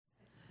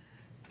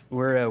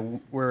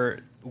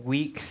We're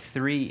week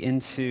 3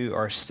 into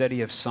our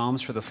study of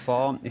Psalms for the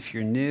fall. If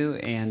you're new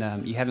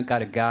and you haven't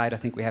got a guide, I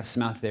think we have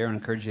some out there. I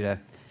encourage you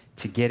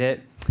to get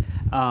it.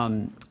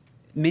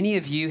 Many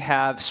of you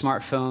have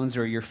smartphones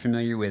or you're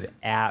familiar with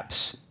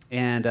apps,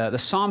 and the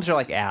Psalms are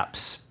like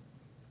apps.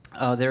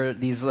 They're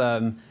these,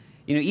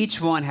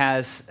 each one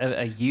has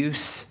a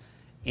use.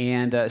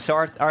 And so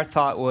our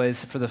thought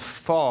was for the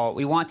fall,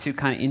 we want to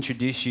kind of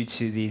introduce you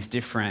to these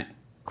different,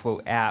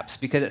 quote, apps,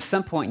 because at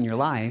some point in your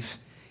life,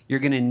 you're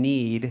going to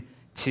need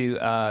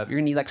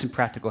like some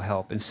practical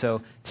help. And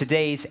so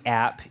today's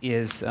app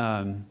is,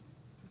 I don't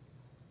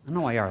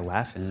know why you are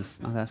laughing. It's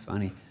not that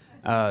funny.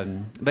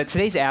 But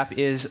today's app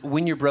is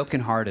When You're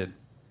Brokenhearted.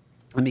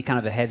 It'll be kind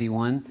of a heavy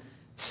one,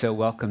 so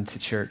welcome to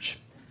church.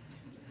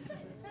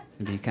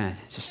 It'll be kind of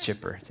just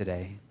chipper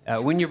today.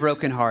 When You're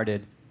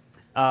Brokenhearted.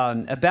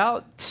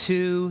 About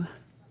 2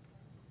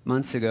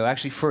 months ago,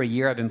 actually for a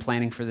year, I've been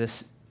planning for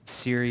this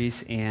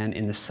series, and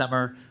in the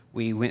summer,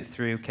 we went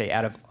through,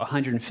 out of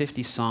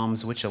 150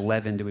 Psalms, which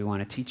 11 do we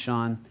want to teach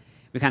on?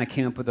 We kind of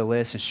came up with a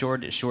list and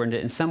shortened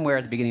it, and somewhere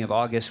at the beginning of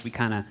August, we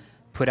kind of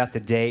put out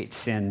the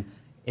dates, and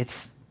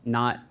it's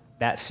not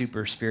that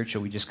super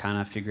spiritual. We just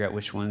kind of figure out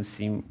which ones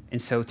seem, and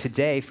so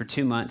today, for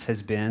 2 months,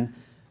 has been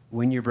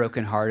When You're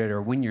Brokenhearted,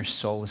 or When Your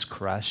Soul is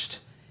Crushed.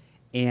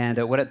 And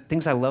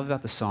things I love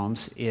about the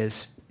Psalms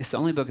is it's the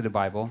only book of the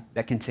Bible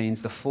that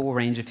contains the full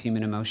range of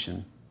human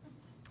emotion.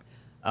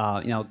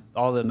 All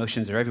the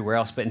emotions are everywhere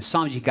else, but in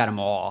Psalms, you got them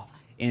all.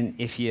 And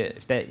if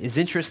that is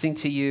interesting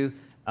to you,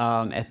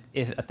 at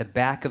the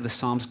back of the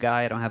Psalms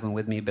guide, I don't have one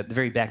with me, but at the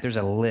very back, there's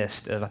a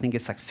list of, I think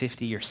it's like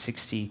 50 or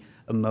 60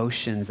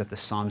 emotions that the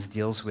Psalms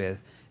deals with.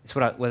 It's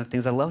one of the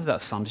things I love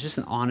about Psalms. It's just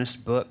an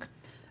honest book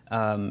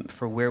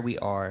for where we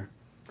are.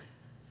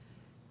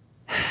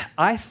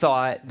 I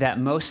thought that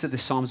most of the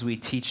Psalms we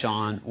teach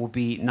on will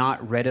be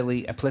not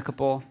readily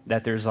applicable,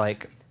 that there's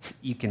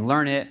you can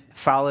learn it,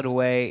 file it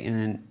away, and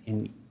then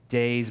in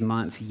days,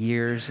 months,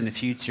 years in the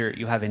future,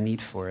 you'll have a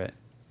need for it.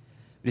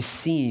 But it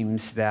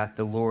seems that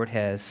the Lord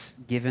has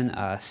given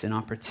us an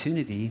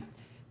opportunity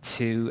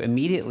to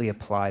immediately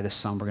apply the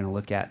Psalm we're going to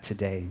look at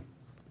today.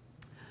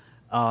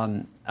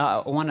 I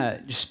want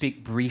to just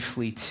speak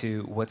briefly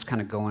to what's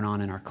kind of going on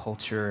in our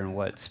culture and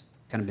what's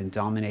kind of been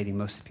dominating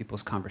most of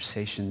people's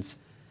conversations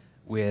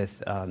with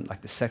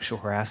the sexual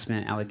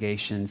harassment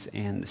allegations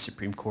and the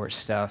Supreme Court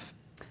stuff.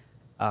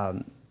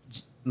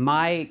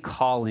 My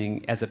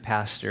calling as a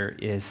pastor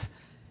is,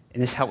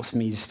 and this helps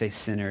me to stay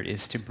centered,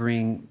 is to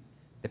bring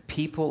the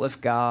people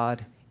of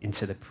God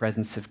into the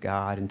presence of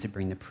God and to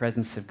bring the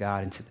presence of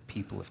God into the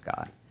people of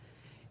God.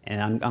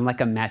 And I'm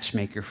like a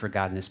matchmaker for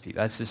God and his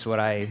people. That's just what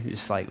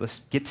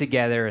let's get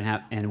together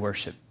and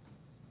worship.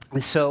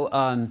 And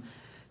so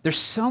there's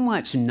so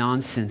much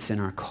nonsense in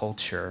our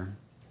culture,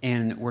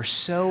 and we're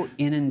so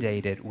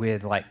inundated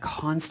with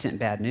constant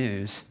bad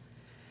news.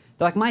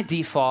 My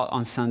default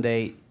on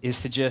Sunday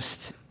is to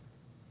just,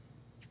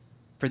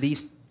 for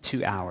these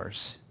 2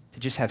 hours, to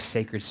just have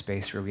sacred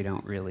space where we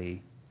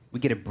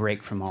get a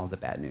break from all the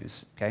bad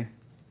news, okay?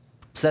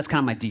 So that's kind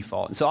of my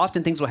default. And so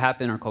often things will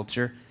happen in our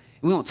culture,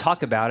 and we won't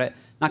talk about it,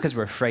 not because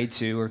we're afraid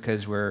to or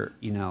because we're,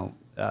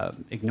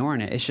 ignoring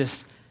it. It's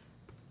just,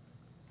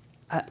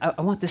 I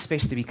want this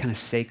space to be kind of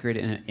sacred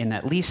in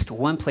at least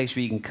one place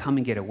where you can come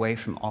and get away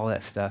from all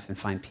that stuff and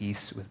find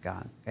peace with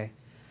God, okay?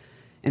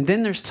 And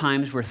then there's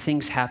times where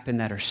things happen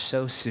that are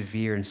so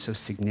severe and so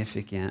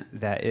significant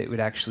that it would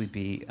actually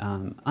be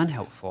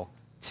unhelpful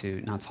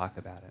to not talk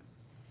about it.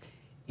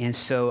 And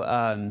so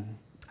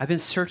I've been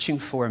searching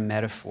for a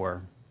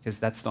metaphor, because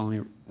that's the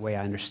only way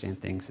I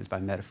understand things is by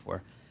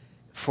metaphor,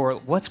 for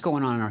what's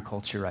going on in our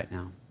culture right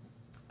now.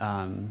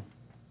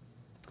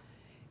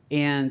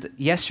 And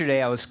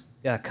yesterday I was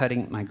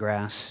cutting my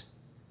grass,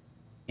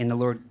 and the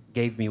Lord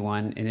gave me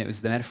one, and it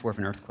was the metaphor of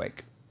an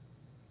earthquake.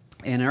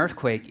 And an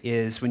earthquake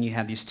is when you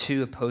have these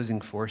two opposing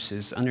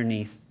forces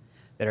underneath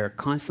that are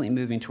constantly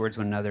moving towards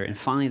one another, and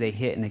finally they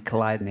hit and they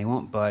collide and they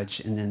won't budge,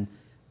 and then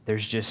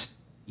there's just,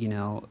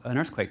 an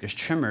earthquake. There's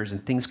tremors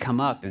and things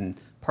come up and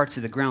parts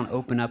of the ground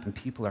open up and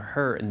people are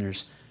hurt, and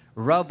there's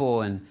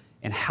rubble and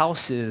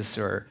houses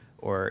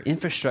or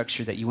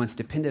infrastructure that you once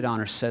depended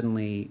on are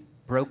suddenly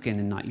broken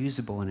and not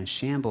usable and in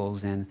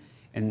shambles, and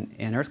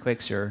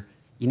earthquakes are,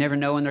 you never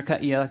know when they're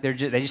cut,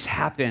 they just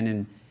happen,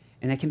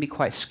 and it can be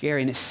quite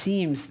scary. And it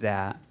seems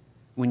that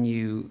when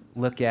you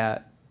look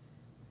at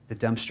the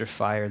dumpster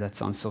fire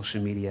that's on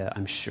social media,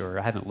 I'm sure,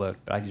 I haven't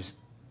looked, but I just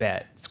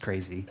bet it's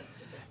crazy,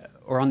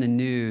 or on the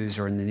news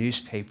or in the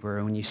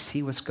newspaper, when you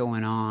see what's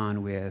going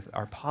on with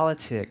our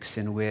politics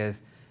and with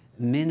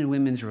men and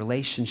women's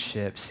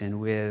relationships and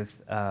with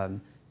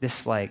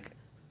this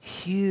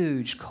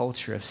huge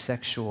culture of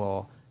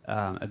sexual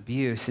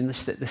abuse and the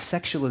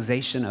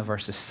sexualization of our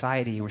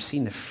society, and we're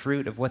seeing the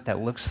fruit of what that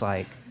looks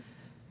like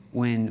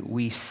when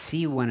we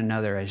see one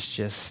another as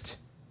just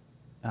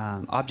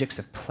objects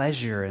of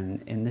pleasure,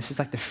 and this is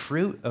the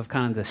fruit of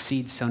kind of the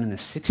seed sown in the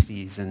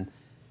 60s, and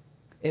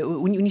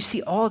when you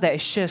see all that,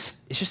 it's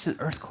just an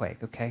earthquake,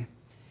 okay?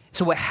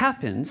 So what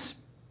happens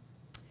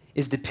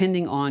is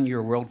depending on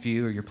your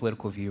worldview or your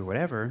political view or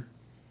whatever,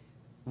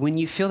 when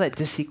you feel that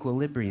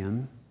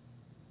disequilibrium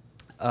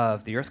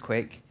of the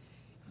earthquake,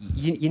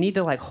 you need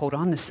to like hold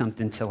on to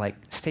something to like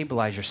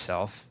stabilize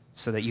yourself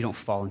so that you don't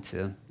fall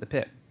into the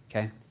pit,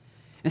 okay?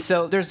 And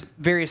so there's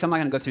various, I'm not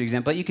going to go through the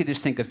example, but you could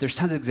just think of, there's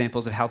tons of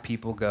examples of how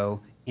people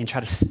go and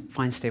try to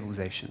find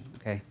stabilization,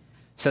 okay?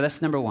 So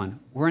that's number one.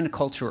 We're in a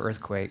cultural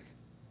earthquake.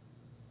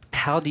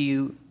 How do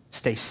you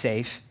stay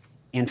safe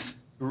and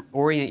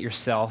orient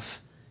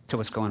yourself to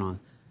what's going on?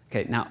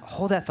 Okay, now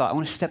hold that thought. I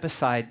want to step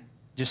aside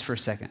just for a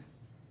second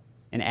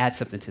and add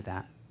something to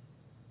that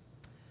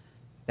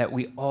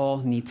we all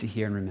need to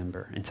hear and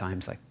remember in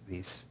times like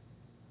these.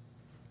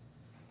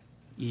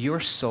 Your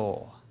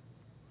soul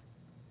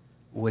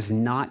was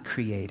not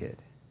created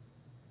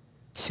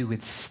to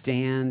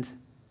withstand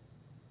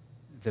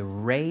the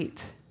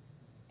rate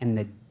and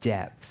the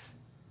depth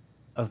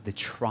of the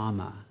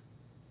trauma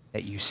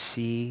that you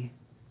see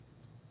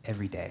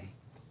every day.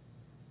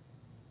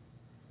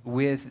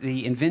 With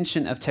the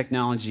invention of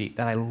technology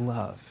that I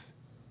love,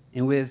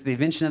 and with the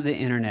invention of the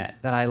internet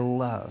that I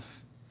love,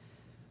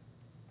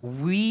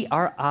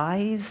 our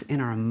eyes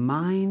and our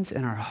minds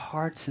and our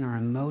hearts and our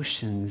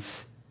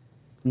emotions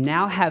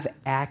now have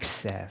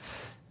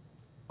access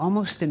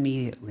almost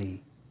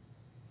immediately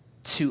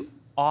to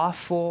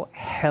awful,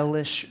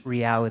 hellish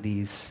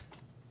realities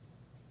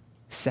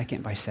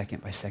second by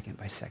second by second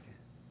by second.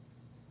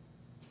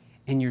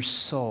 And your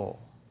soul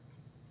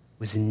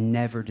was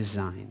never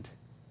designed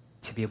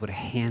to be able to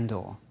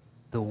handle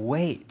the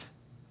weight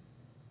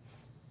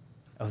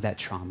of that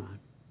trauma.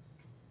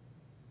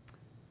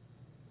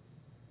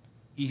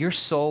 Your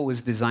soul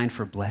was designed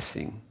for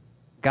blessing.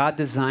 God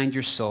designed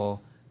your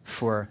soul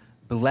for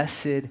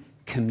blessed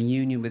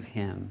communion with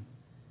him.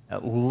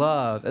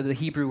 Love, the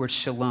Hebrew word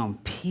shalom,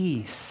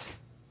 peace,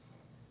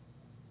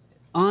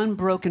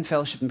 unbroken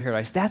fellowship in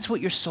paradise. That's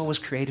what your soul was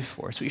created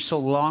for. It's what your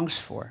soul longs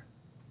for.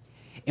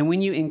 And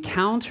when you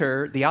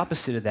encounter the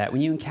opposite of that,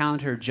 when you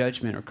encounter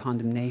judgment or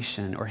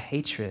condemnation or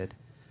hatred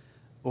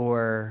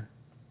or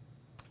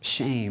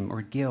shame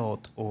or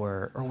guilt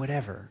or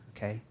whatever,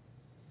 okay?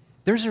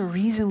 There's a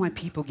reason why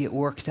people get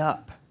worked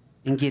up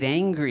and get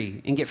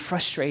angry and get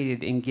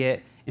frustrated and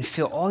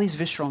feel all these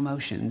visceral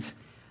emotions.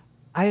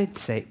 I would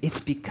say it's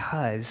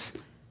because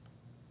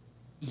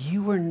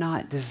you were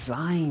not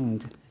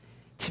designed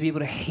to be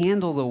able to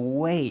handle the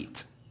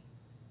weight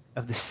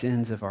of the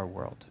sins of our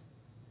world.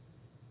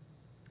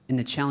 And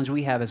the challenge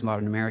we have as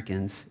modern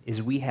Americans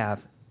is we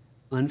have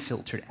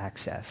unfiltered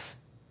access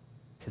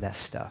to that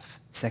stuff,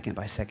 second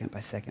by second by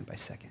second by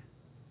second.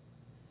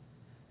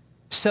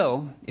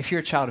 So, if you're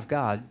a child of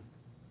God,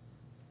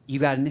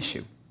 you've got an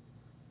issue.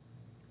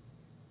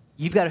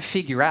 You've got to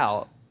figure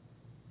out,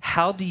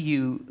 how do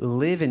you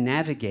live and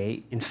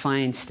navigate and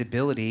find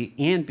stability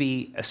and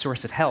be a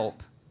source of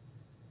help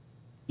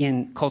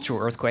in cultural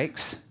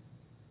earthquakes?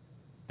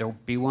 There'll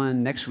be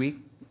one next week,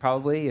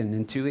 probably, and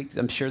in 2 weeks,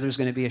 I'm sure there's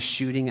going to be a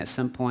shooting at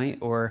some point,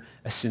 or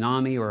a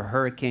tsunami, or a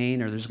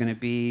hurricane, or there's going to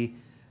be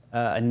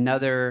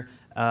another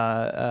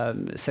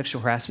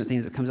sexual harassment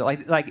thing that comes up.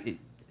 It's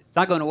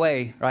not going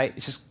away, right?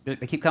 It's just, they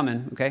keep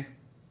coming, okay?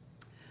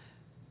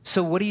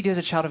 So what do you do as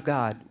a child of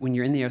God when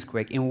you're in the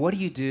earthquake? And what do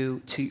you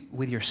do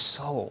with your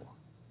soul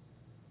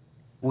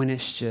when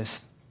it's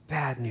just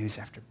bad news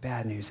after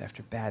bad news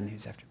after bad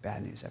news after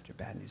bad news after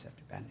bad news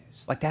after bad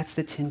news? Like, that's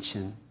the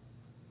tension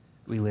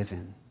we live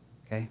in,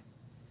 okay?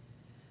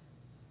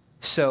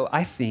 So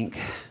I think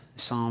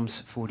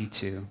Psalms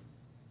 42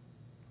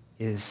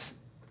 is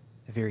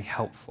a very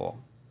helpful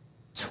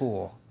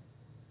tool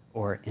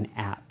or an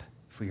app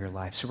for your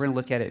life. So we're going to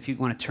look at it. If you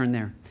want to turn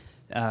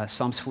there,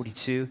 Psalms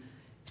 42.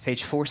 It's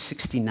page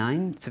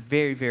 469. It's a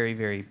very, very,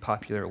 very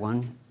popular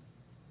one.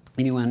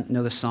 Anyone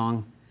know the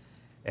song?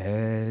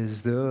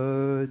 As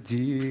the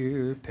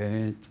deer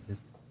pants.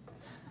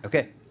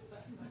 Okay.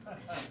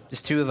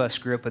 Just two of us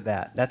grew up with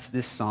that. That's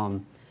this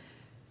psalm.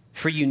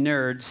 For you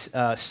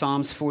nerds,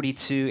 Psalms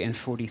 42 and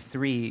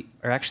 43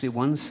 are actually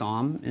one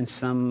psalm, and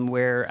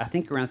somewhere, I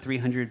think around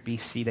 300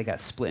 BC, they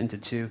got split into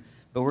two.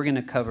 But we're going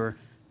to cover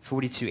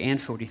 42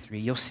 and 43.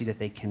 You'll see that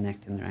they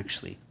connect, and they're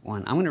actually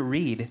one. I'm going to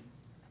read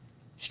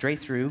straight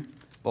through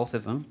both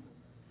of them.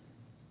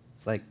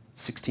 It's like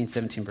 16,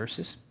 17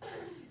 verses.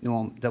 And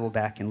we'll double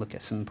back and look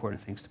at some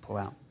important things to pull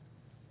out.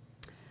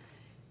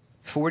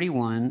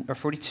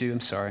 42,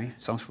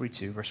 Psalms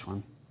 42, verse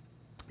 1.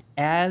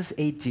 As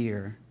a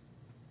deer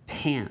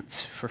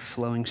pants for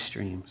flowing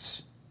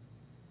streams,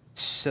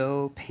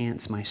 so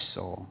pants my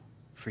soul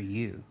for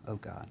you, O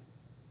God.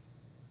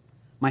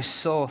 My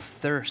soul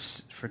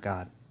thirsts for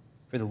God,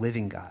 for the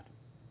living God.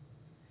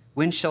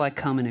 When shall I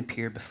come and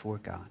appear before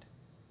God?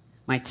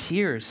 My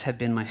tears have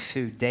been my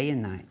food day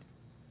and night,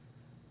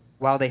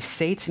 while they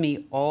say to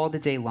me all the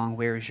day long,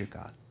 where is your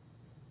God?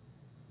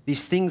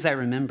 These things I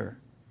remember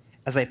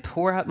as I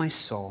pour out my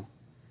soul,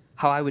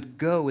 how I would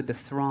go with the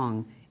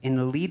throng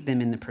and lead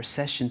them in the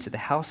procession to the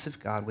house of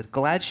God with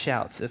glad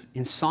shouts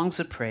and songs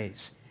of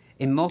praise,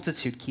 a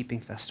multitude keeping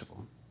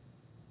festival.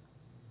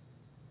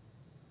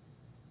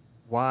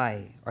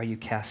 Why are you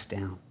cast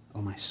down,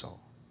 O my soul?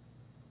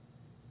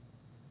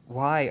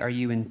 Why are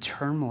you in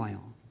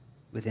turmoil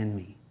within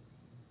me?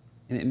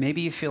 And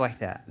maybe you feel like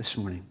that this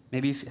morning.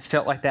 Maybe you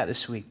felt like that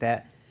this week,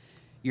 that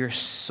your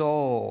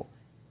soul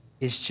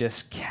is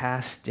just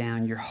cast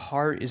down. Your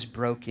heart is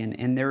broken,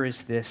 and there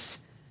is this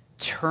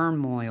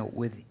turmoil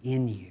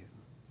within you.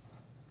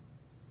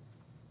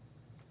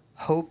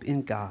 Hope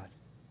in God,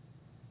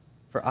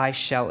 for I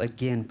shall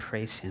again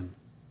praise him,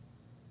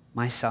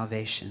 my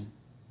salvation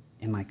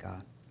and my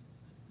God.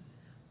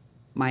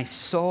 My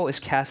soul is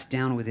cast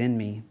down within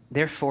me.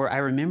 Therefore, I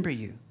remember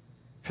you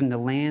from the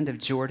land of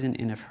Jordan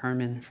and of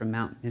Hermon, from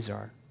Mount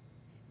Mizar.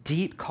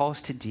 Deep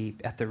calls to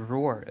deep at the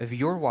roar of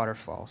your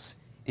waterfalls,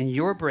 and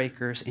your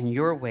breakers and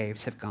your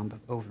waves have gone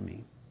over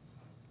me.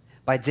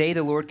 By day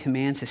the Lord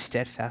commands his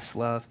steadfast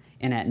love,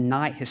 and at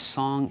night his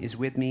song is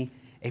with me,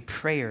 a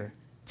prayer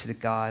to the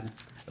God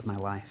of my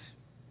life.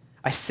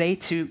 I say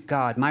to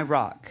God, my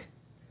rock,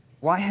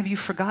 why have you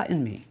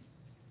forgotten me?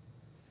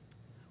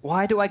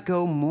 Why do I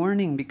go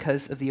mourning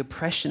because of the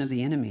oppression of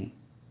the enemy?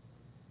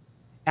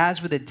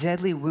 As with a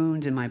deadly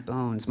wound in my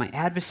bones, my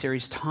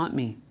adversaries taunt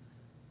me,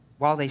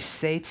 while they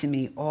say to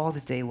me all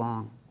the day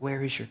long,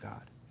 where is your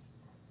God?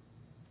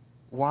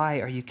 Why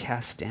are you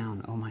cast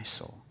down, O my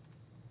soul?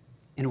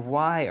 And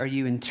why are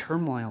you in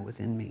turmoil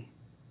within me?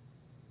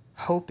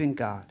 Hope in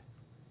God,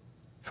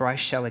 for I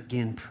shall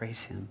again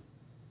praise him,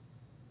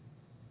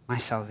 my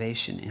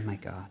salvation and my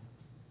God.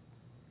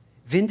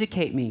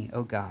 Vindicate me,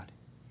 O God,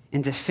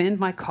 and defend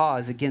my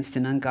cause against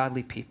an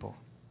ungodly people.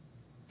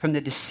 From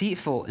the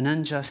deceitful and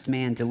unjust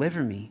man,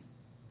 deliver me.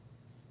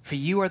 For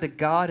you are the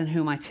God in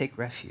whom I take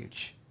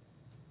refuge.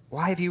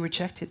 Why have you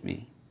rejected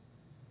me?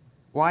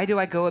 Why do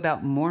I go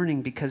about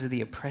mourning because of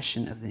the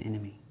oppression of the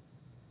enemy?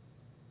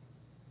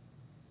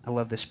 I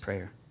love this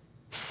prayer.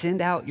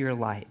 Send out your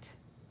light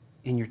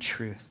and your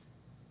truth.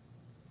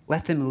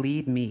 Let them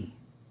lead me.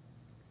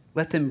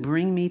 Let them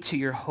bring me to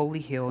your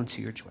holy hill and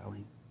to your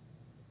dwelling.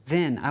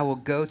 Then I will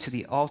go to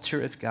the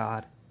altar of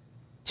God,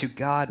 to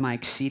God my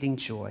exceeding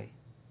joy,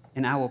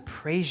 and I will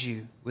praise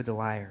you with the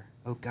lyre,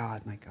 O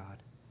God, my God.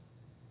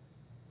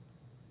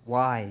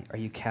 Why are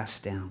you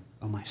cast down,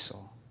 O my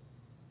soul?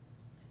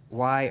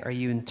 Why are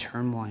you in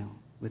turmoil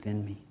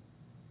within me?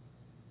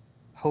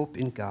 Hope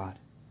in God,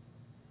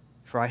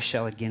 for I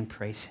shall again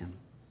praise him,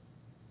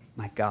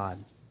 my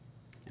God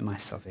and my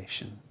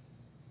salvation.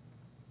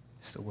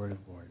 It's the word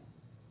of the Lord.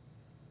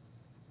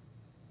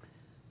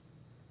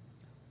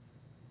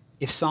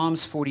 If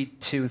Psalms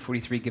 42 and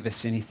 43 give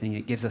us anything,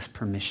 it gives us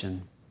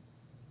permission.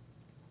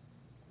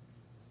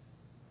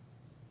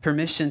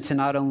 Permission to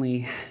not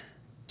only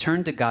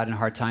turn to God in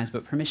hard times,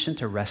 but permission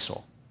to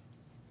wrestle.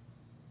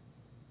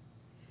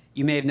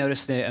 You may have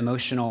noticed the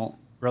emotional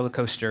roller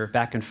coaster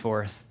back and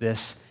forth,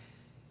 this,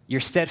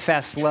 your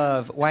steadfast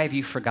love, why have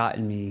you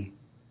forgotten me?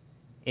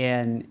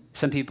 And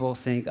some people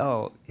think,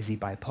 oh, is he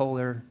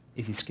bipolar?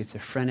 Is he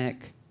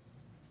schizophrenic?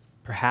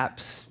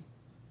 Perhaps.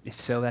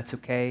 If so, that's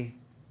okay.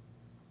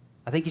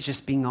 I think he's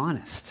just being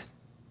honest.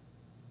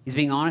 He's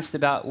being honest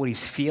about what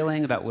he's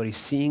feeling, about what he's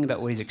seeing, about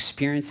what he's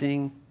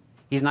experiencing.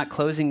 He's not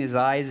closing his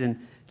eyes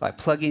and like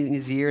plugging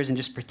his ears and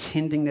just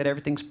pretending that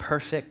everything's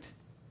perfect.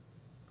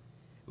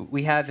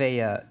 We have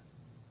an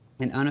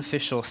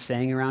unofficial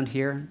saying around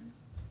here,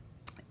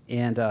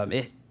 and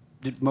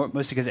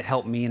mostly because it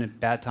helped me in a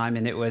bad time,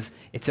 and it was,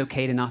 it's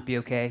okay to not be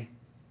okay.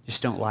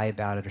 Just don't lie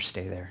about it or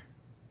stay there.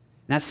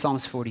 And that's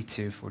Psalms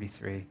 42,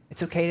 43.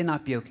 It's okay to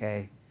not be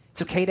okay.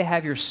 It's okay to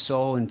have your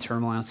soul in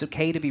turmoil. It's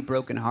okay to be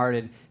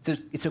brokenhearted.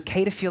 It's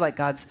okay to feel like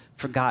God's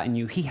forgotten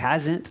you. He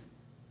hasn't.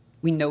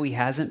 We know he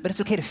hasn't, but it's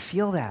okay to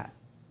feel that.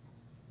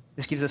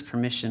 This gives us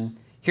permission.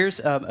 Here's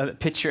a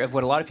picture of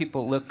what a lot of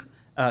people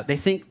they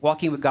think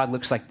walking with God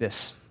looks like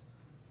this.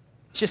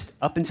 It's just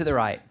up and to the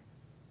right.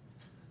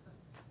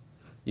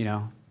 You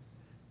know?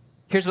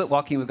 Here's what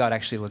walking with God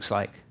actually looks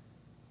like.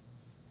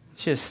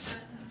 It's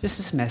just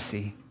as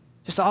messy.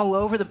 Just all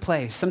over the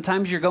place.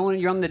 Sometimes you're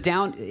on the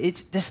down.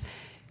 It's just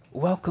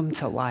welcome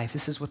to life.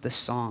 This is what the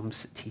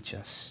Psalms teach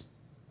us.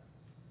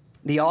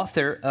 The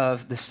author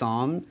of the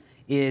Psalm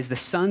is the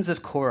sons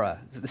of Korah.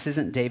 This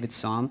isn't David's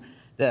Psalm.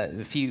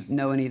 If you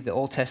know any of the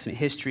Old Testament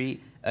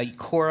history,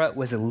 Korah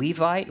was a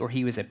Levite, or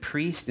he was a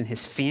priest, and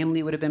his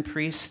family would have been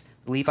priests.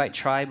 The Levite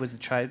tribe was the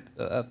tribe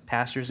of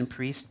pastors and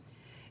priests.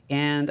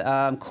 And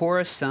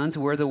Korah's sons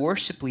were the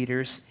worship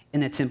leaders in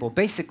the temple.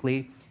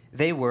 Basically,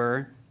 they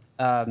were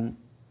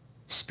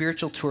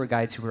spiritual tour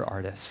guides who were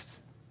artists.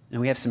 And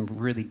we have some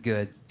really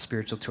good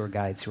spiritual tour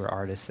guides who are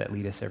artists that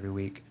lead us every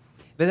week.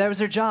 But that was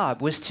their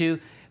job, was to,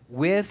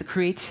 with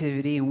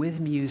creativity and with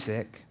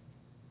music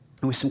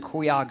and with some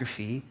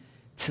choreography,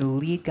 to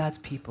lead God's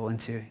people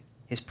into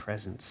his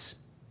presence.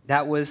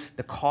 That was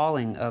the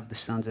calling of the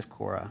sons of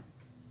Korah.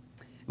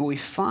 And what we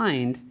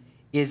find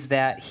is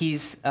that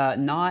he's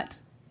not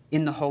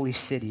in the holy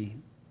city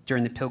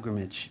during the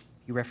pilgrimage.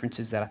 He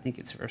references that, I think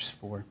it's verse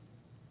 4.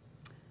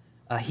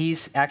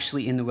 He's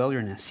actually in the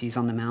wilderness. He's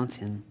on the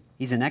mountain.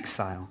 He's in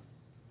exile.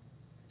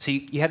 So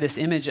you have this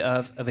image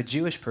of a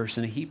Jewish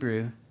person, a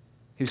Hebrew,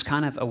 who's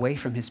kind of away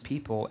from his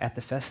people at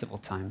the festival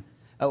time.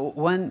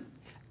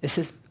 This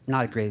is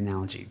not a great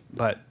analogy,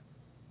 but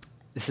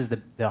this is the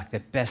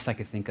best I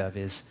could think of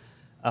is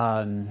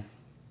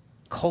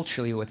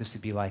culturally what this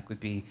would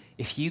be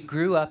if you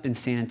grew up in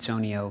San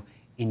Antonio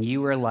and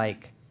you were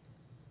like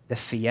the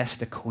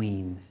Fiesta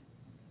Queen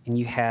and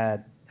you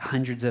had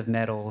hundreds of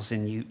medals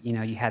and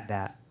you had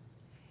that.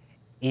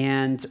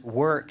 And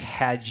work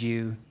had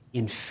you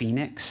in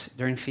Phoenix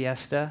during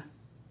Fiesta,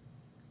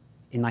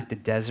 in like the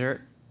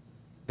desert,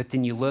 but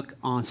then you look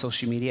on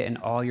social media and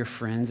all your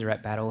friends are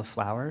at Battle of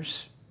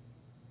Flowers,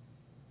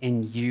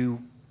 and you're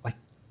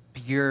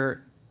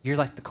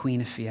like the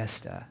queen of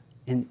Fiesta,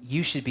 and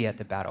you should be at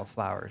the Battle of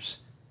Flowers,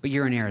 but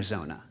you're in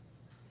Arizona.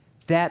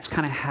 That's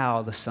kind of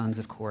how the sons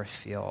of Korah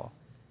feel.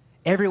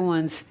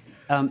 Everyone's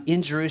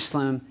in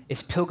Jerusalem.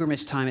 It's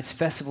pilgrimage time. It's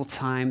festival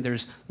time.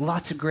 There's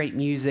lots of great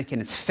music,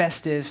 and it's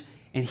festive,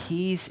 and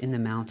he's in the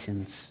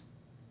mountains.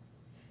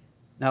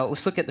 Now,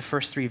 let's look at the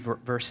first three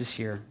verses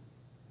here.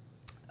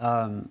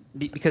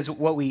 Because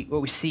what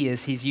we see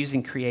is he's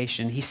using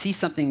creation. He sees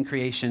something in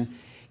creation.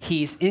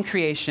 He's in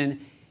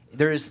creation.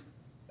 There's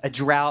a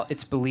drought,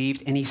 it's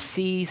believed, and he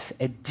sees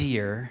a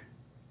deer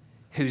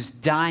who's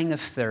dying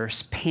of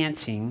thirst,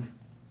 panting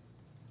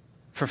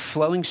for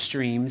flowing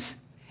streams,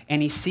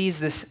 and he sees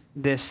this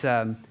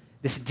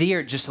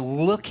deer just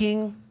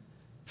looking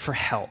for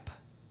help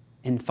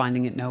and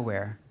finding it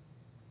nowhere.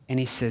 And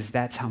he says,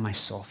 that's how my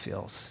soul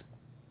feels.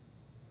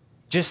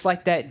 Just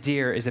like that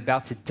deer is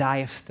about to die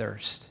of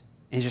thirst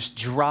and just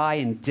dry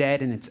and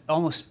dead and it's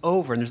almost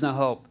over and there's no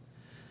hope.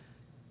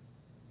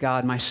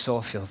 God, my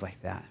soul feels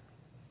like that.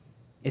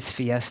 It's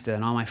Fiesta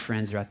and all my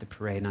friends are at the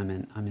parade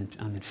and I'm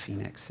in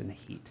Phoenix in the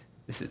heat.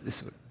 This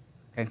is what,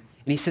 okay?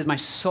 And he says, my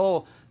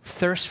soul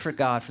thirsts for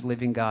God, for the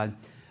living God.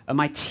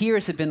 My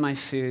tears have been my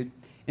food.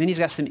 And then he's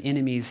got some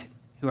enemies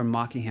who are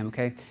mocking him,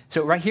 okay?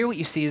 So right here what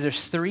you see is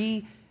there's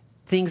three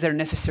things that are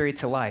necessary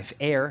to life.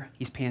 Air,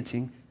 he's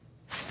panting.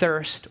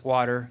 Thirst,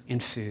 water,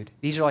 and food.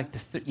 These are like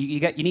you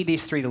need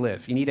these three to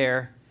live. You need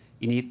air,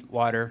 you need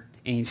water,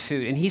 and you need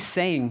food. And he's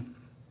saying,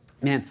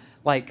 man,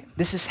 like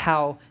this is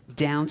how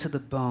down to the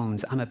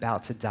bones I'm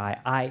about to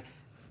die.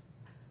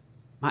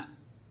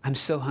 I'm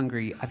so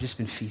hungry. I've just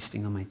been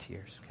feasting on my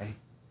tears, okay?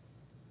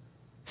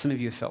 Some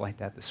of you have felt like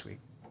that this week.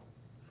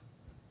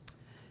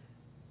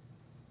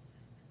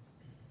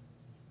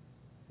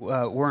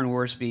 Warren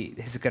Worsby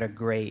has got a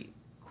great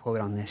quote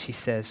on this. He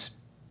says,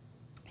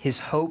 his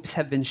hopes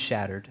have been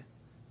shattered.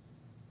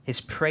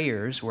 His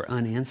prayers were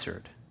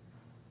unanswered.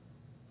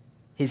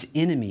 His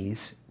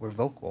enemies were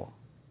vocal.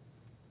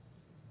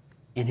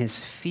 And his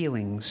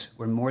feelings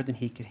were more than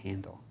he could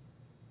handle.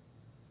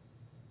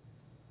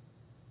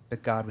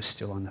 But God was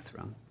still on the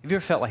throne. Have you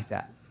ever felt like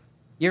that?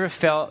 You ever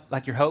felt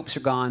like your hopes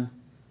are gone,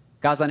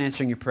 God's not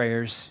answering your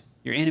prayers,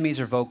 your enemies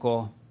are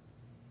vocal,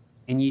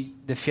 and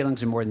the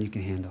feelings are more than you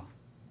can handle?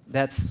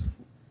 That's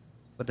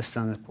what the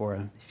son of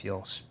Korah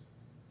feels.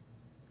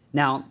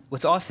 Now,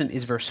 what's awesome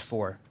is verse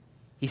 4.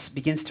 He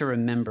begins to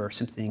remember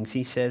some things.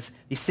 He says,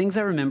 these things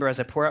I remember as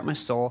I pour out my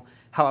soul,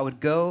 how I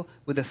would go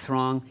with the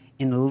throng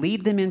and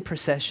lead them in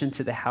procession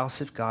to the house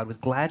of God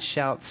with glad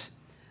shouts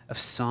of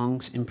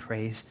songs and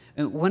praise.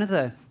 And one of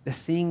the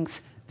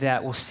things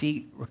that we'll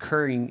see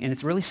recurring, and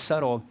it's really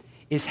subtle,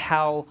 is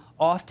how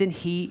often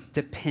he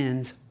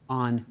depends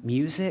on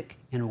music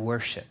and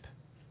worship.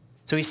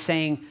 So he's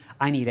saying,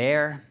 I need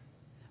air.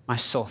 My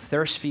soul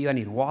thirsts for you. I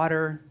need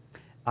water.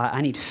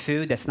 I need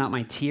food. That's not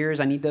my tears.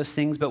 I need those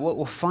things. But what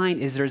we'll find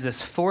is there's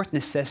this fourth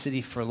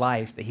necessity for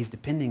life that he's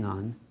depending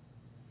on,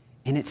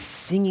 and it's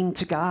singing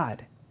to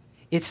God.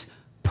 It's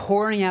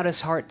pouring out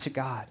his heart to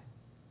God.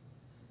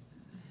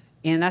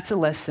 And that's a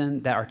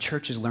lesson that our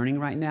church is learning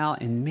right now,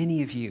 and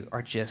many of you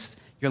are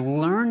you're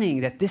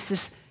learning that this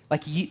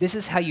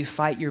is how you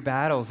fight your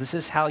battles. This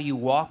is how you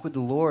walk with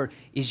the Lord,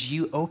 is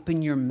you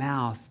open your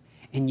mouth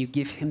and you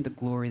give him the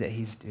glory that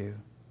he's due.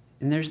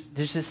 And there's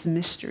this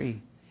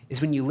mystery, is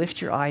when you lift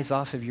your eyes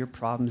off of your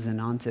problems and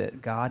onto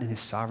God and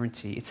his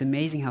sovereignty, it's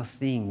amazing how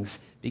things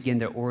begin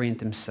to orient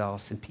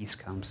themselves and peace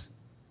comes.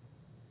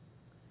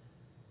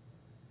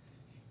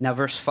 Now,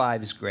 verse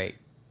 5 is great.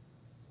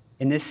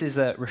 And this is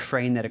a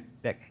refrain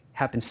that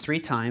happens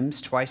 3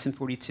 times, twice in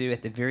 42,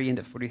 at the very end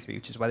of 43,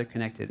 which is why they're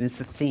connected. And it's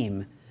the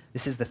theme.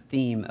 This is the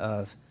theme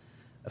of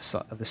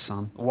the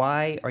psalm.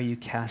 Why are you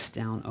cast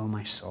down, O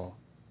my soul?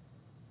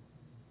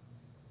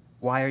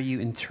 Why are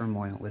you in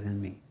turmoil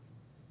within me?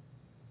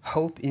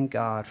 Hope in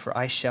God, for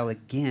I shall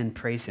again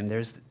praise him.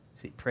 There's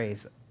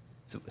praise.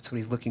 So that's what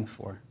he's looking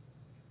for.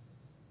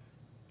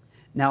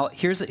 Now,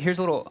 here's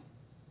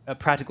a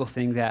practical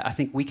thing that I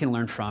think we can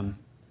learn from,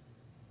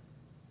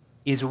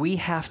 is we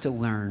have to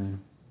learn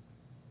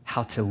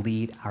how to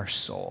lead our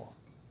soul.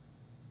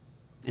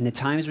 In the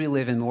times we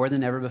live in more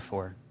than ever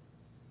before,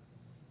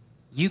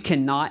 you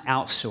cannot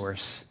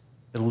outsource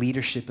the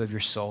leadership of your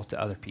soul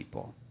to other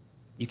people.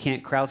 You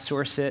can't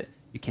crowdsource it.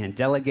 You can't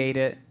delegate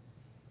it.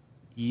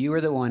 You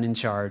are the one in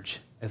charge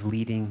of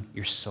leading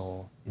your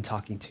soul and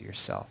talking to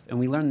yourself. And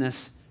we learn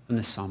this from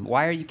this psalm.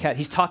 Why are you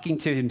He's talking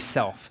to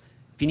himself.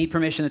 If you need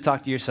permission to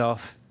talk to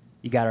yourself,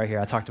 you got it right here.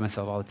 I talk to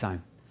myself all the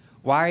time.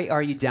 Why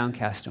are you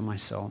downcast, O my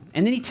soul?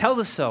 And then he tells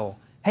us so.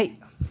 Hey,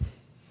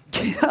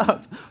 get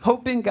up,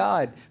 hope in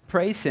God,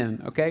 praise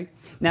him, okay?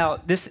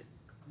 Now, this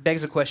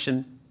begs a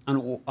question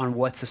on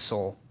what's a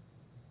soul.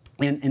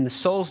 And the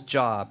soul's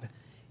job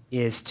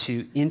is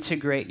to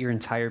integrate your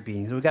entire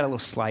being. So we've got a little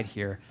slide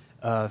here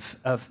of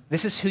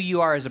this is who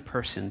you are as a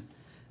person.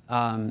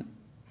 In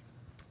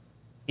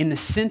the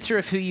center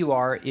of who you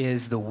are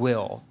is the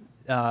will.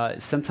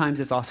 Sometimes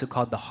it's also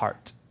called the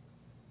heart,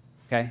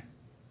 okay?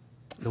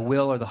 The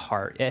will or the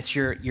heart. It's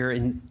your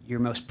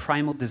most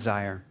primal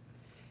desire.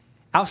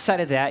 Outside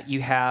of that,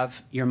 you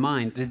have your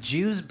mind. The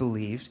Jews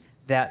believed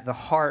that the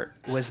heart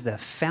was the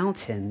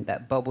fountain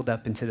that bubbled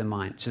up into the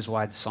mind, which is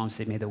why the psalm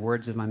said, may the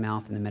words of my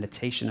mouth and the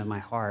meditation of my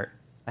heart.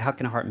 How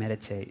can a heart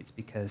meditate? It's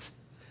because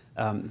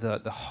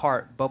the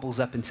heart bubbles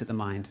up into the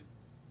mind.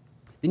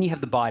 Then you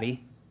have the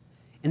body.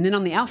 And then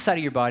on the outside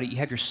of your body, you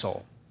have your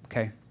soul,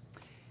 okay?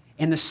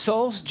 And the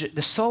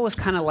soul is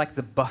kind of like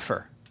the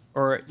buffer.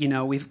 Or, you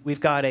know, we've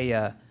got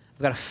a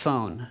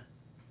phone.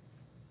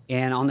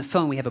 And on the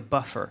phone, we have a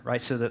buffer,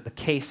 right? So that the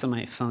case on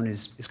my phone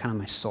is kind of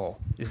my soul,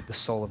 is the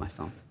soul of my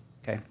phone,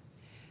 okay?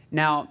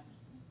 Now,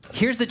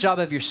 here's the job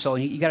of your soul.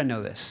 You got to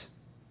know this.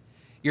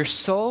 Your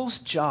soul's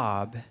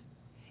job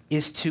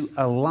is to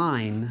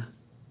align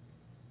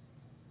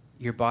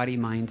your body,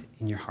 mind,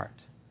 and your heart,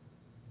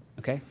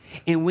 okay?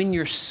 And when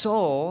your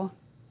soul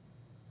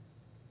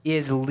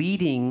is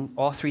leading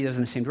all three of those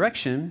in the same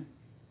direction,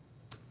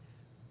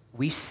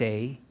 we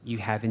say you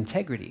have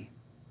integrity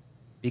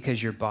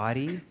because your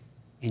body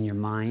and your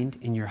mind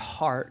and your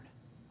heart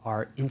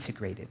are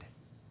integrated.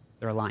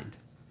 They're aligned.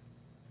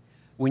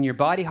 When your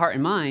body, heart,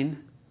 and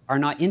mind are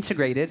not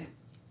integrated,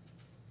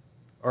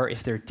 or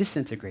if they're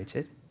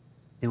disintegrated,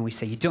 then we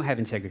say you don't have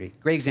integrity.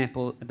 Great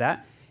example of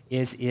that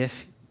is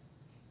if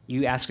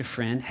you ask a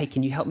friend, hey,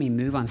 can you help me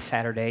move on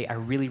Saturday? I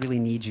really, really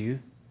need you.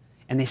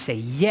 And they say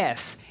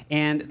yes,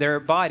 and their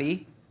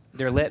body,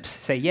 their lips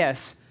say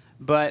yes,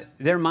 but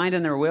their mind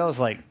and their will is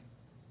like,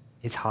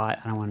 it's hot,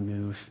 I don't want to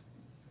move.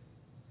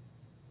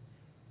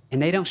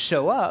 And they don't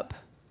show up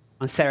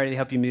on Saturday to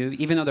help you move,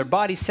 even though their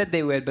body said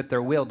they would, but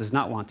their will does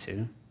not want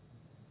to.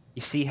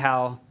 You see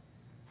how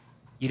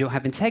you don't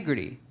have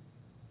integrity.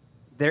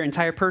 Their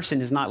entire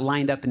person is not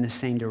lined up in the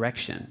same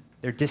direction.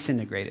 They're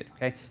disintegrated,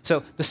 okay?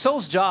 So the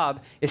soul's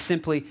job is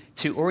simply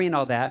to orient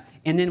all that,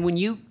 and then when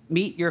you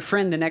meet your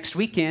friend the next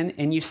weekend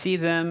and you see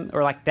them,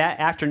 or like that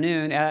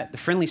afternoon at the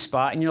friendly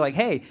spot, and you're like,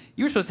 hey,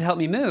 you were supposed to help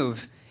me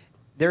move,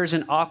 there's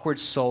an awkward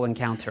soul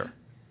encounter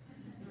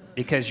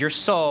because your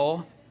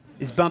soul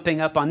is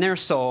bumping up on their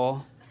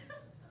soul.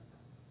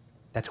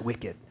 That's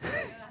wicked,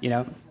 you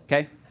know,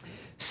 okay?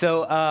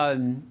 So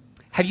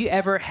have you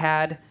ever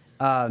had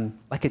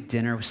like a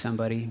dinner with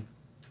somebody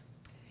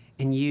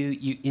and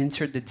you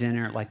entered the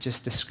dinner like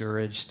just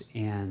discouraged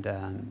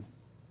and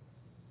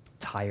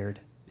tired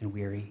and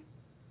weary,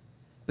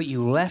 but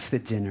you left the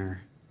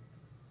dinner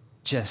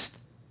just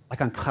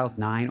like on cloud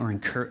nine or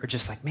or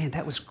just like, man,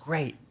 that was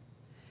great.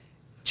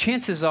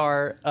 Chances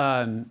are,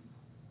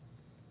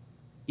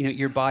 you know,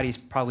 your bodies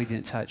probably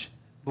didn't touch.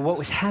 But what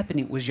was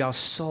happening was y'all's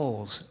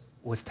souls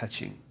was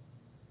touching.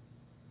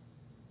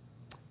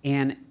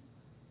 And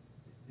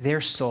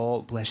their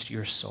soul blessed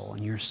your soul,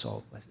 and your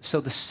soul blessed.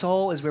 So the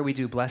soul is where we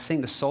do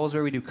blessing. The soul is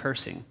where we do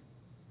cursing.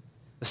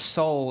 The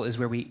soul is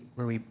where we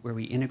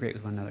integrate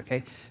with one another,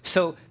 okay?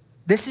 So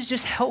this is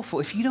just helpful.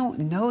 If you don't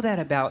know that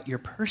about your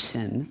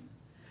person,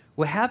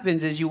 what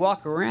happens is you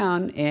walk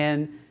around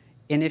and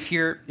if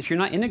you're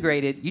not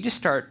integrated, you just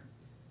start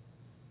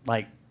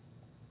like,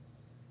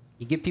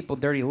 you give people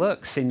dirty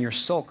looks and your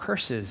soul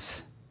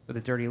curses with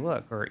a dirty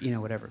look or, you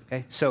know, whatever,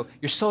 okay? So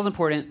your soul's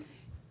important.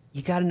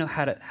 You got to know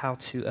how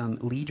to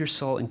lead your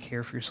soul and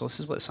care for your soul.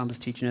 This is what the Psalms is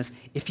teaching us.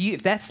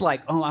 If that's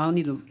like, oh, I don't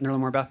need to learn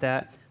more about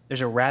that,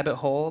 there's a rabbit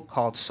hole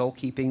called Soul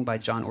Keeping by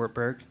John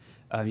Ortberg.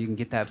 You can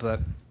get that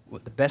book.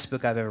 The best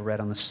book I've ever read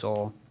on the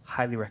soul.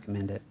 Highly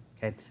recommend it.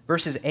 Okay.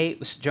 Verses 8,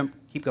 let's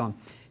keep going.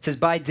 It says,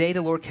 by day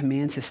the Lord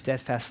commands his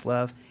steadfast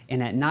love,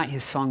 and at night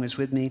his song is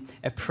with me,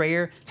 a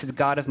prayer to the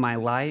God of my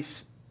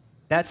life.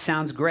 That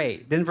sounds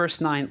great. Then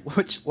verse 9,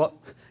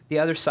 the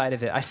other side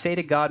of it, I say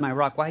to God, my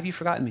rock, why have you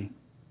forgotten me?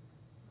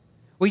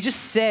 Well, he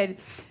just said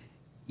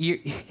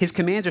his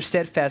commands are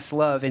steadfast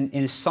love, and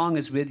his song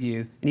is with you,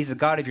 and he's the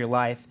God of your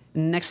life.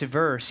 In the next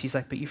verse, he's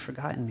like, but you've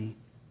forgotten me.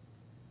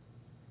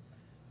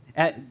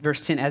 At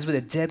verse 10, as with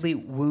a deadly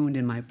wound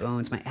in my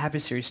bones, my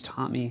adversaries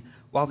taunt me,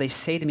 while they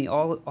say to me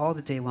all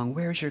the day long,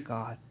 where is your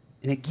God?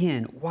 And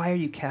again, why are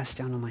you cast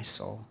down on my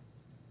soul?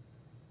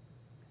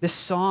 This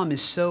psalm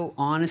is so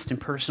honest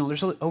and personal.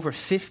 There's over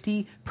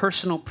 50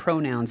 personal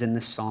pronouns in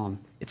this psalm.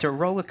 It's a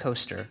roller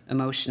coaster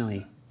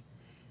emotionally.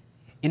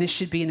 And it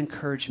should be an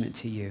encouragement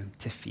to you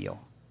to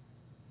feel.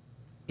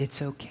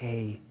 It's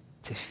okay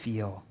to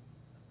feel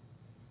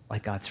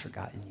like God's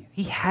forgotten you.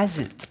 He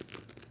hasn't.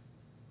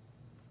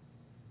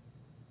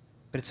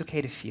 But it's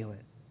okay to feel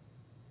it.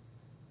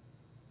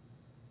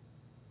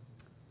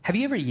 Have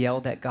you ever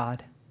yelled at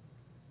God?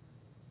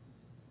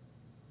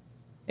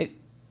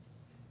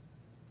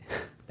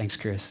 Thanks,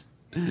 Chris.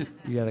 You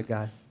yelled at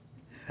God.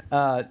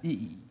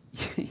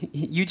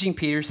 Eugene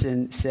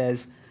Peterson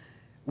says,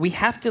 we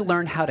have to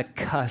learn how to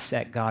cuss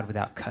at God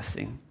without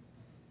cussing.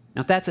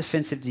 Now, if that's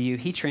offensive to you,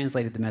 he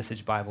translated the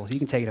Message Bible. You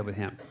can take it up with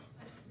him.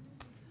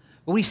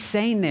 What he's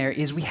saying there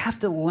is we have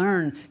to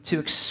learn to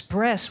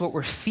express what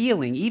we're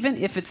feeling,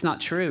 even if it's not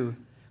true.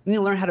 We need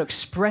to learn how to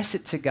express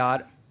it to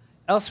God,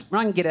 else we're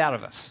not going to get it out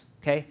of us,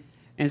 okay?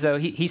 And so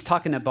he's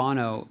talking to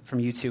Bono from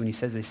U2, and he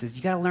says,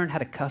 you got to learn how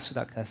to cuss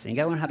without cussing. You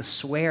got to learn how to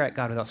swear at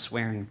God without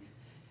swearing.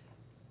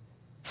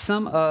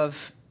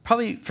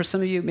 Probably for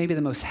some of you, maybe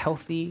the most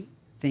healthy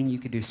thing you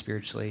could do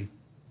spiritually,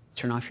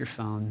 turn off your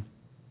phone,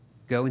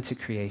 go into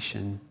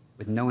creation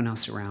with no one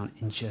else around,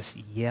 and just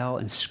yell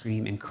and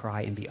scream and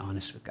cry and be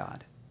honest with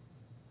God.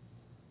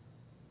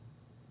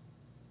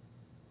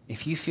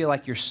 If you feel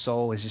like your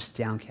soul is just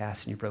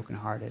downcast and you're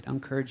brokenhearted, I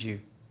encourage you,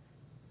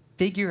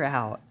 figure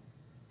out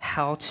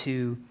how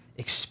to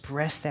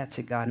express that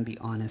to God and be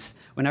honest.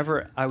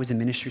 Whenever I was in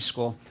ministry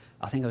school,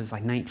 I think I was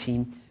like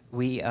 19,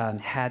 we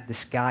had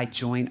this guy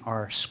join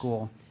our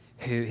school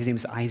his name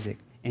was Isaac,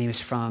 and he was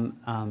from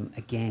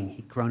a gang.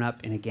 He'd grown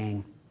up in a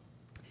gang,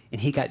 and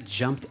he got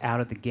jumped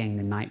out of the gang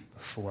the night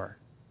before.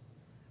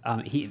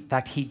 In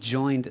fact, he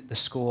joined the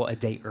school a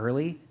day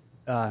early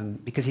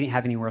because he didn't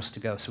have anywhere else to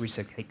go. So we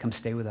said, hey, come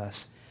stay with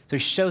us. So he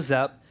shows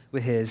up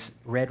with his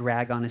red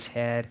rag on his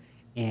head,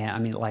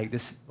 and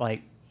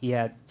he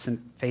had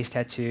some face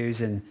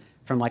tattoos, and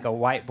from like a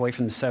white boy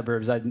from the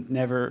suburbs. I'd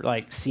never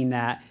seen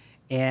that.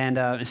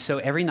 And so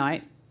every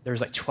night, there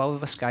was 12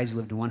 of us guys who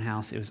lived in one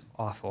house. It was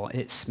awful.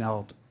 It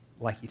smelled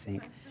like you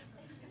think.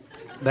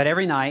 But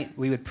every night,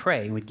 we would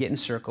pray, and we'd get in a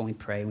circle, and we'd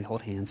pray, and we'd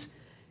hold hands.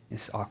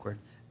 It's awkward.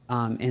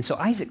 And so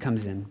Isaac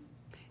comes in.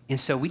 And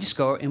so we just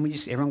go, and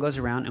everyone goes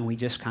around, and we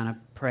just kind of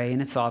pray,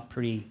 and it's all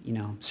pretty,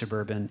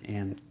 suburban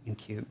and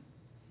cute.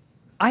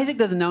 Isaac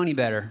doesn't know any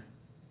better.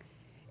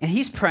 And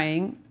he's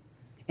praying,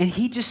 and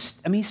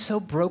he's so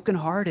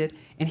brokenhearted,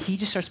 and he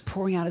just starts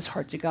pouring out his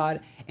heart to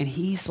God, and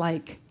he's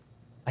like,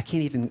 I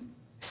can't even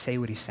say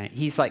what he's saying.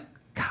 He's like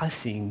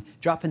cussing,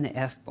 dropping the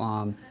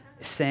F-bomb,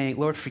 saying,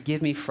 Lord,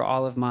 forgive me for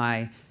all of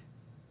my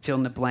fill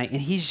in the blank. And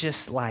he's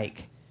just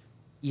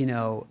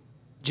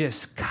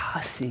just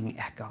cussing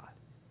at God.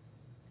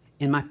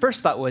 And my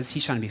first thought was,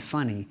 he's trying to be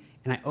funny.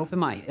 And I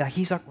open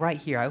he's right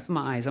here. I open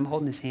my eyes. I'm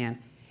holding his hand.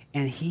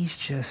 And he's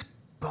just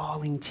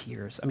bawling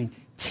tears.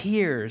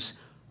 Tears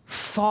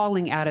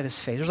falling out of his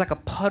face. There's like a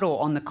puddle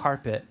on the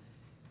carpet.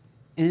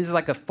 And this is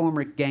like a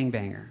former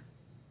gangbanger.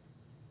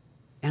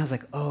 And I was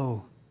like,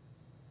 oh,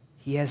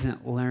 he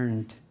hasn't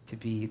learned to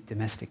be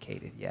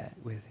domesticated yet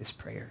with his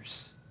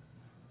prayers.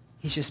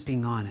 He's just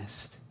being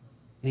honest.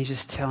 And he's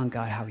just telling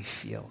God how he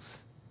feels,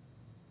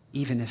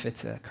 even if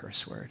it's a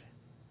curse word.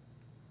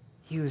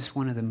 He was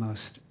one of the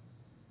most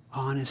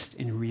honest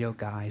and real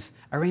guys.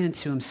 I ran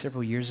into him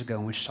several years ago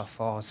in Wichita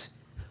Falls,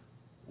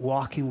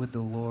 walking with the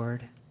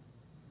Lord,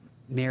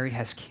 married,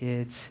 has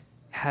kids,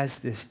 has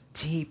this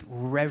deep,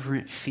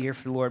 reverent fear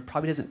for the Lord,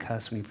 probably doesn't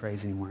cuss when he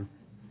prays anymore.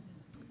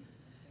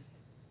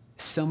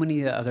 So many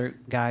of the other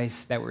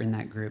guys that were in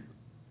that group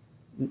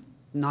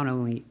not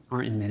only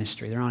aren't in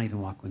ministry, they're not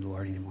even walking with the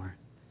Lord anymore.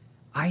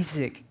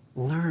 Isaac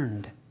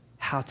learned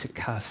how to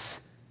cuss,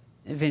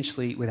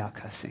 eventually without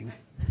cussing.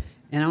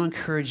 And I'll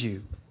encourage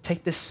you,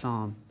 take this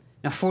psalm.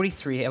 Now,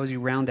 43, as we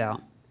round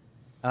out,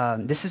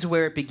 this is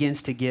where it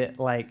begins to get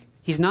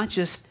he's not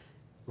just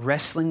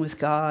wrestling with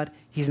God.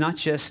 He's not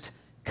just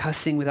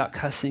cussing without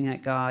cussing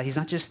at God. He's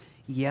not just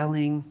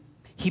yelling.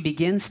 He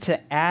begins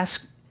to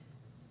ask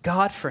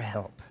God for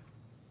help.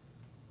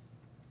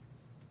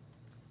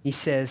 He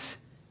says,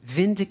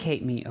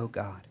 vindicate me, O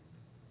God,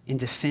 and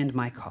defend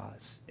my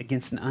cause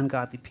against an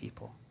ungodly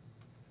people.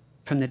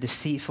 From the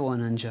deceitful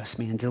and unjust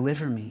man,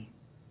 deliver me.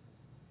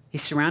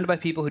 He's surrounded by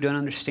people who don't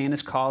understand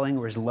his calling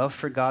or his love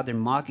for God. They're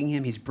mocking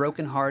him. He's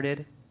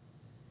brokenhearted.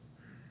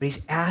 But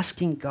he's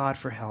asking God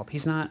for help.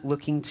 He's not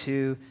looking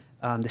to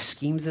the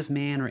schemes of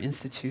man or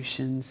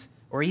institutions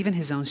or even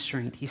his own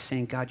strength. He's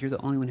saying, God, you're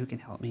the only one who can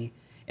help me.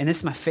 And this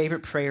is my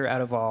favorite prayer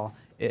out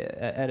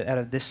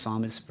of this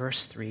psalm is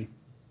verse 3.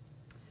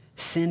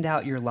 Send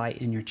out your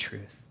light and your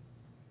truth.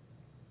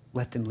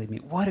 Let them lead me.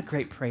 What a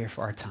great prayer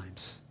for our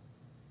times.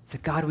 So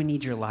God, we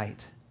need your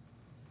light.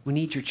 We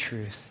need your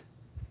truth.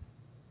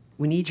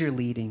 We need your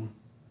leading.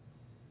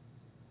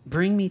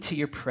 Bring me to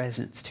your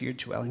presence, to your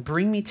dwelling.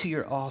 Bring me to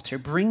your altar.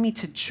 Bring me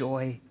to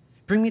joy.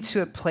 Bring me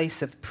to a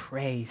place of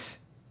praise.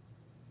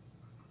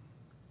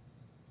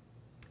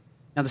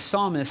 Now, the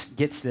psalmist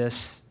gets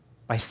this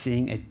by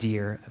seeing a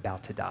deer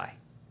about to die.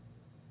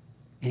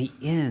 And he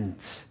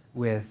ends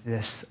with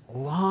this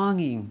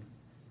longing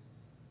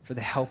for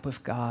the help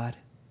of God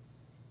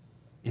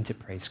and to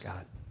praise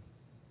God.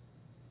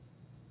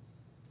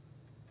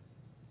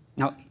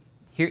 Now,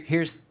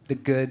 here's the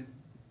good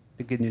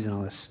news in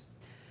all this.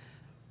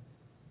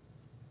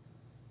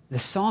 The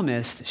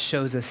psalmist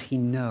shows us he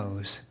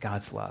knows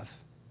God's love.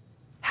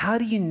 How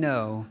do you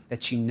know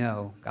that you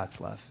know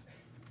God's love?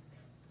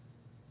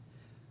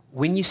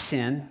 When you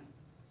sin,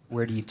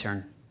 where do you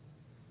turn?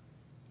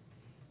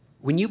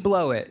 When you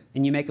blow it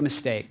and you make a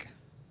mistake,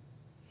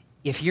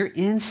 if your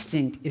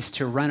instinct is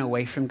to run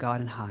away from God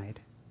and hide,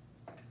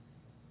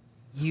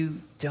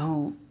 you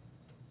don't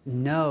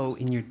know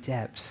in your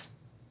depths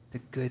the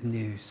good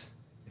news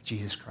of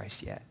Jesus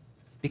Christ yet.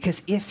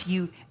 Because if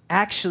you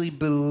actually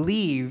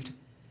believed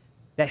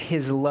that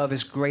his love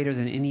is greater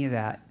than any of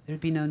that,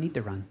 there'd be no need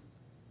to run.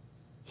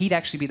 He'd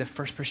actually be the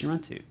first person you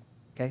run to,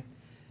 okay?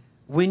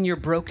 When you're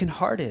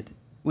brokenhearted,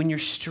 when you're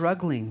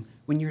struggling,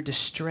 when you're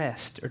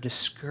distressed or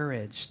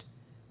discouraged,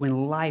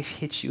 when life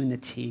hits you in the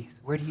teeth,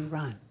 where do you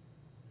run?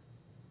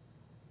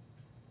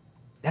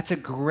 That's a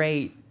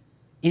great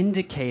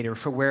indicator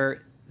for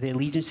where the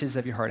allegiances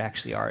of your heart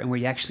actually are and where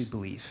you actually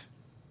believe.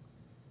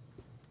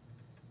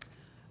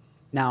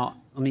 Now,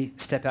 let me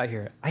step out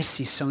here. I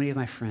see so many of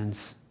my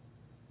friends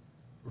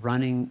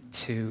running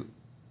to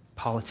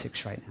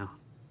politics right now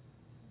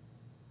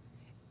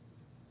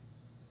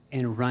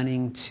and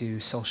running to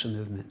social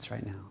movements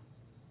right now.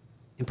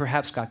 And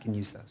perhaps God can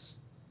use those.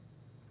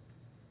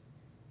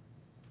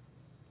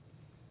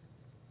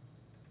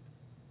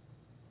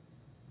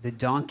 The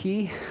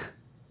donkey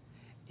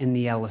and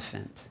the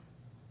elephant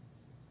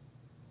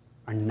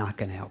are not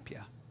going to help you.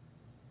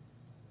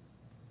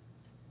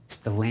 It's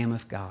the Lamb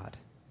of God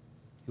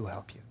who will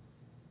help you.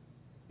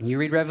 When you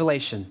read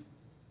Revelation,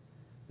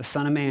 the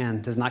Son of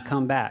Man does not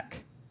come back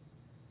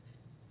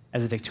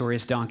as a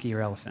victorious donkey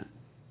or elephant.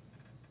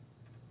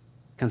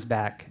 He comes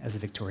back as a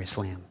victorious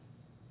lamb.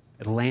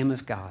 The Lamb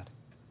of God,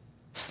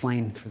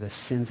 slain for the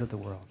sins of the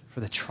world,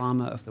 for the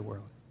trauma of the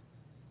world.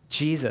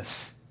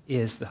 Jesus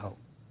is the hope.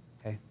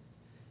 Okay?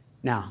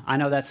 Now, I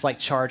know that's like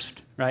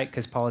charged, right?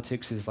 Because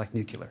politics is like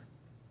nuclear.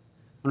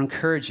 I want to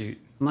encourage you.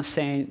 I'm not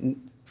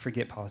saying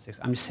forget politics.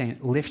 I'm just saying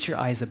lift your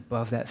eyes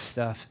above that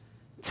stuff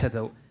to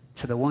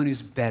the one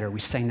who's better. We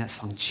sang that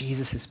song,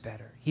 Jesus is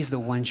better. He's the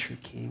one true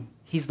King.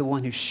 He's the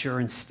one who's sure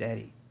and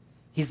steady.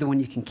 He's the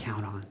one you can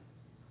count on.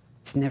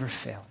 He's never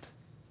failed.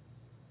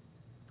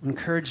 I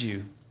encourage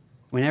you,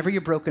 whenever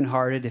you're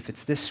brokenhearted, if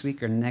it's this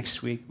week or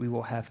next week, we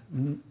will have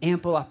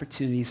ample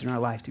opportunities in our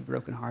life to be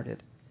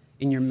brokenhearted.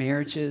 In your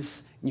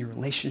marriages, in your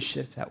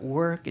relationships, at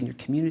work, in your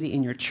community,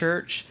 in your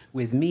church,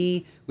 with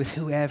me, with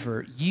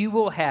whoever, you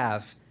will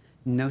have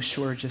no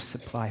shortage of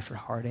supply for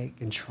heartache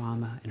and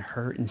trauma and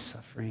hurt and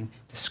suffering,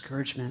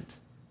 discouragement.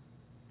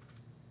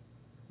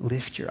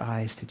 Lift your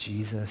eyes to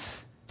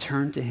Jesus.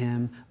 Turn to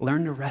him.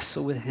 Learn to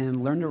wrestle with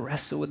him. Learn to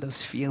wrestle with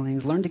those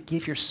feelings. Learn to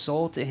give your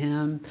soul to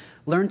him.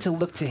 Learn to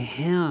look to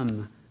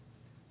him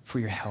for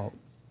your help,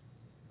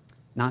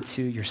 not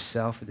to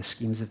yourself or the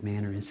schemes of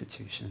man or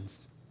institutions.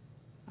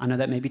 I know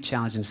that may be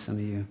challenging to some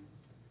of you.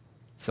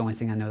 It's the only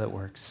thing I know that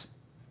works.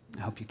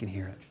 I hope you can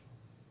hear it.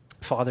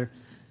 Father,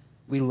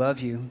 we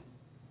love you.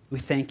 We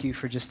thank you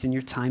for just in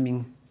your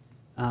timing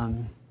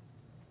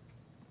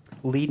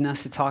leading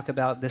us to talk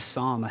about this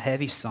psalm, a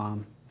heavy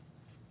psalm,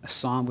 a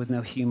psalm with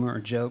no humor or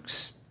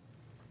jokes.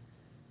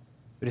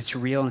 But it's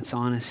real and it's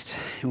honest,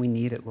 and we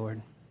need it,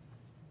 Lord.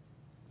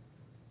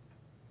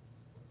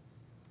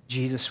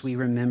 Jesus, we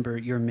remember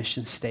your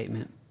mission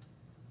statement.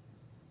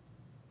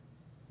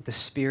 The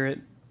Spirit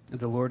of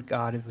the Lord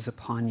God was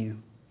upon you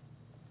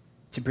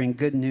to bring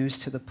good news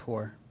to the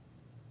poor,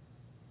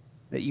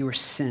 that you were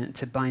sent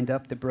to bind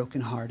up the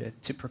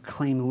brokenhearted, to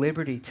proclaim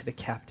liberty to the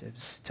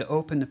captives, to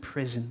open the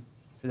prison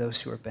for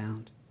those who are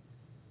bound,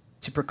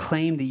 to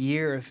proclaim the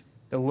year of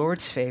the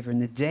Lord's favor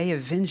and the day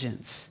of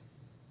vengeance,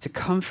 to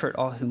comfort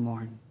all who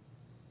mourn,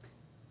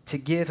 to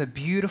give a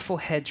beautiful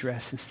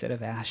headdress instead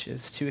of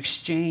ashes, to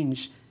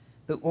exchange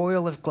the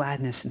oil of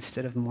gladness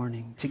instead of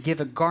mourning, to give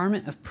a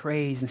garment of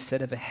praise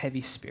instead of a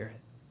heavy spirit,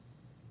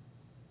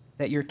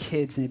 that your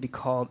kids may be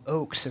called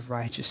oaks of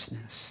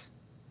righteousness,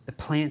 the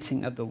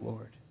planting of the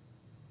Lord,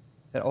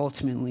 that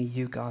ultimately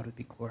you, God, would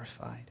be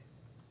glorified.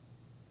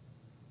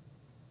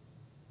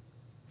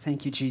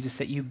 Thank you, Jesus,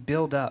 that you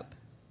build up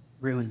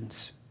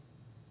ruins,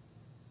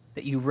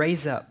 that you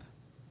raise up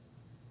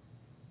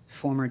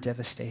former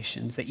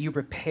devastations, that you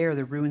repair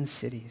the ruined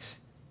cities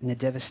and the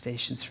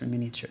devastations from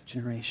many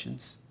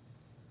generations.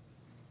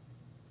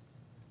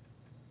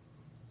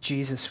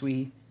 Jesus,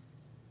 we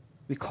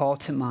call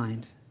to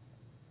mind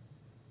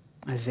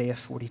Isaiah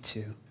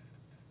 42.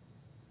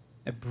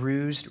 A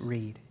bruised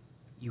reed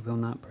you will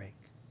not break,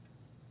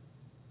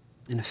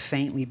 and a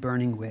faintly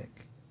burning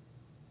wick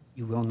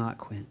you will not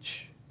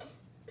quench.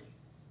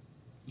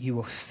 You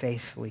will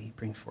faithfully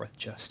bring forth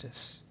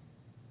justice.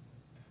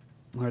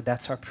 Lord,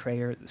 that's our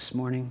prayer this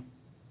morning.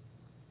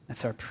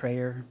 That's our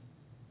prayer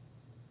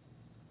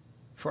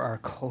for our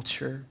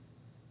culture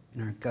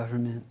and our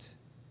government,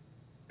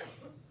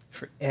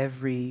 for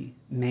every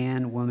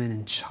man, woman,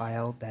 and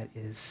child that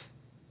is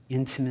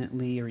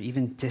intimately or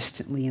even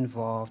distantly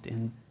involved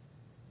in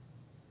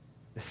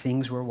the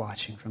things we're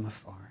watching from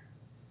afar.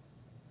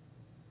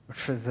 But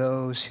for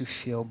those who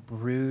feel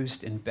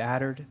bruised and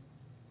battered,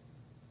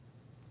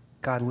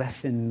 God,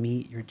 let them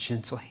meet your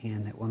gentle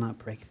hand that will not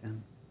break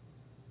them.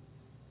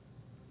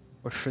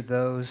 Or for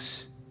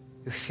those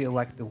who feel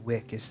like the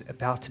wick is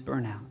about to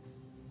burn out,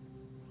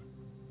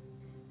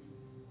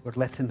 Lord,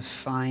 let them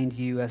find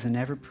you as an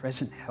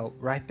ever-present help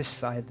right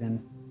beside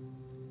them,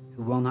 who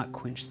who will not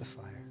quench the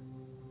fire.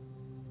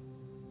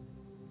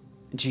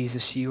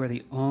 Jesus, you are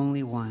the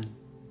only one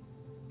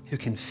who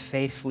can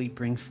faithfully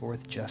bring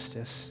forth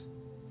justice.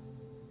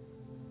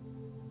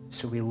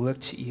 So we look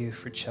to you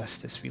for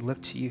justice. We look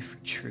to you for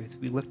truth.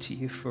 We look to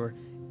you for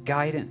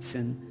guidance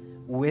and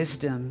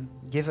wisdom.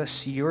 Give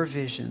us your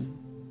vision.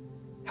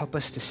 Help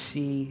us to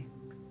see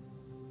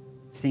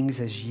things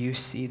as you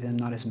see them,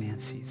 not as man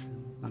sees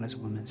them, not as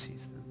woman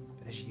sees them,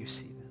 but as you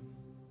see them.